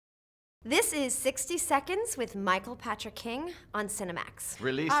This is 60 Seconds with Michael Patrick King on Cinemax.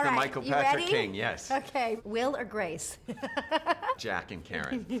 Release All the right, Michael you Patrick ready? King, yes. Okay, Will or Grace? Jack and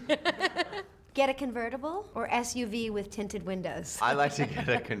Karen. Get a convertible or SUV with tinted windows? I like to get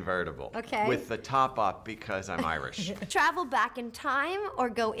a convertible. Okay. With the top up because I'm Irish. Travel back in time or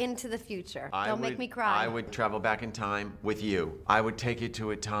go into the future? Don't make me cry. I would travel back in time with you. I would take you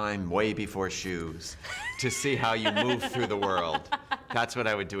to a time way before shoes to see how you move through the world. That's what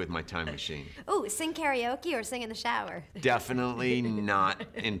I would do with my time machine. Ooh, sing karaoke or sing in the shower? Definitely not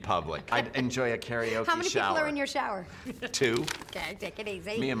in public. I'd enjoy a karaoke shower. How many people are in your shower? 2. Okay, take it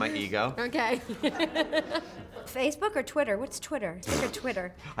easy. Me and my ego. Okay. Facebook or Twitter? What's Twitter? Pick a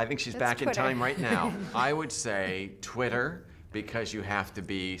Twitter. I think she's That's back Twitter. in time right now. I would say Twitter, because you have to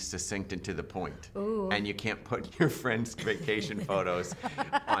be succinct and to the point. Ooh. And you can't put your friends' vacation photos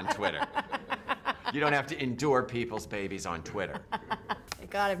on Twitter. You don't have to endure people's babies on Twitter.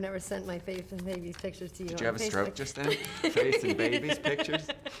 God, I've never sent my face and baby's pictures to you. Did you have a stroke just then? Face and babies pictures?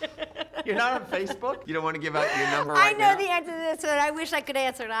 You're not on Facebook? You don't want to give out your number right now? I know the answer to this one. I wish I could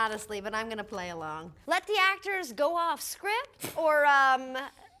answer it honestly, but I'm going to play along. Let the actors go off script, or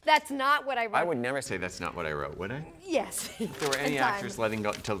that's not what I wrote. I would never say that's not what I wrote, would I? Yes. If there were any actors let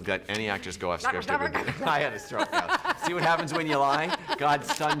any actors go off script, it would be. I had a stroke now. See what happens when you lie? God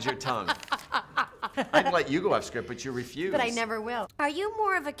stuns your tongue. I'd let you go off script, but you refuse. But I never will. Are you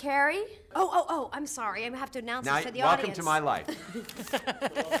more of a Carrie? Oh, I'm sorry. I have to announce Now, this to the welcome audience. to my life.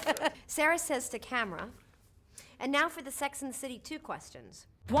 Sarah says to camera. And now for the Sex and the City 2 questions.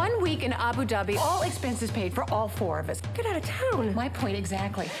 1 week in Abu Dhabi, all expenses paid for all 4 of us. Get out of town. My point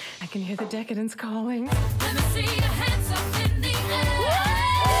exactly. I can hear the decadence calling. Let me see your hands up in the air.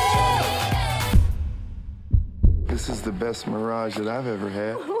 This is the best mirage that I've ever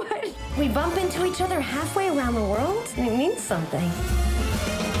had. What? We bump into each other halfway around the world? It means something.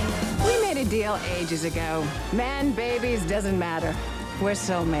 We made a deal ages ago. Men, babies, doesn't matter. We're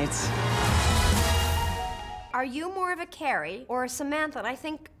soulmates. Are you more of a Carrie or a Samantha? And I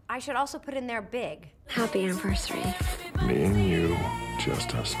think I should also put in there big. Happy anniversary. Me and you,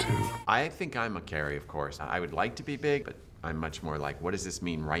 just us two. I think I'm a Carrie, of course. I would like to be big, but I'm much more like, what does this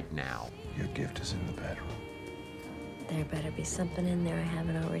mean right now? Your gift is in the bedroom. There better be something in there I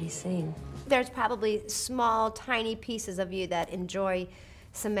haven't already seen. There's probably small, tiny pieces of you that enjoy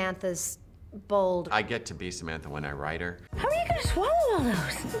Samantha's bold. I get to be Samantha when I write her. How are you gonna swallow all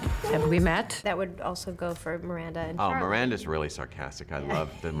those? Have we met? That would also go for Miranda and Oh, Charlie. Miranda's really sarcastic. I love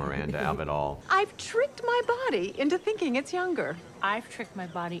the Miranda of it all. I've tricked my body into thinking it's younger. I've tricked my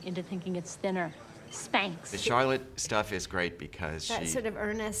body into thinking it's thinner. Spanx. The Charlotte stuff is great because That sort of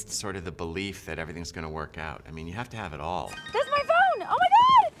earnest. sort of the belief that everything's going to work out. I mean, you have to have it all. That's my phone! Oh my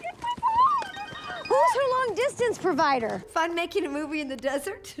God! It's my phone! Who's her long distance provider? Fun making a movie in the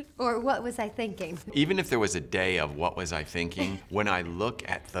desert? Or what was I thinking? Even if there was a day of what was I thinking, when I look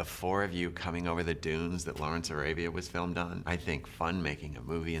at the 4 of you coming over the dunes that Lawrence Arabia was filmed on, I think fun making a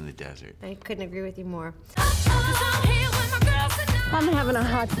movie in the desert. I couldn't agree with you more. I'm having a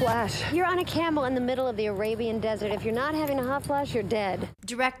hot flash. You're on a camel in the middle of the Arabian desert. If you're not having a hot flash, you're dead.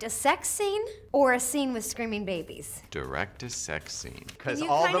 Direct a sex scene or a scene with screaming babies? Direct a sex scene. Because you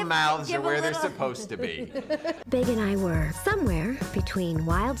all kind the of mouths are give a where they're little- supposed to be. Big and I were somewhere between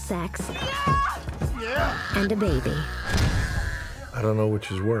wild sex and a baby. I don't know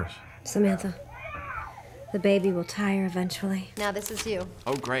which is worse. Samantha, the baby will tire eventually. Now this is you.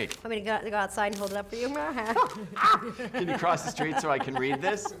 Oh, great. Want me to go outside and hold it up for you? Can you cross the street so I can read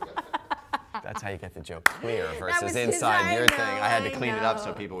this? That's how you get the joke clear versus was inside his- your I thing. know, I had to I clean it up so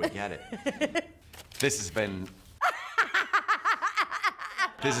know. people would get it. This has been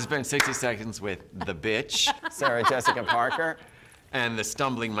 60 Seconds with the bitch, Sarah Jessica Parker, and the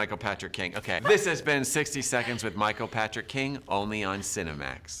stumbling Michael Patrick King. Okay, this has been 60 Seconds with Michael Patrick King, only on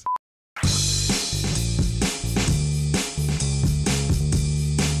Cinemax.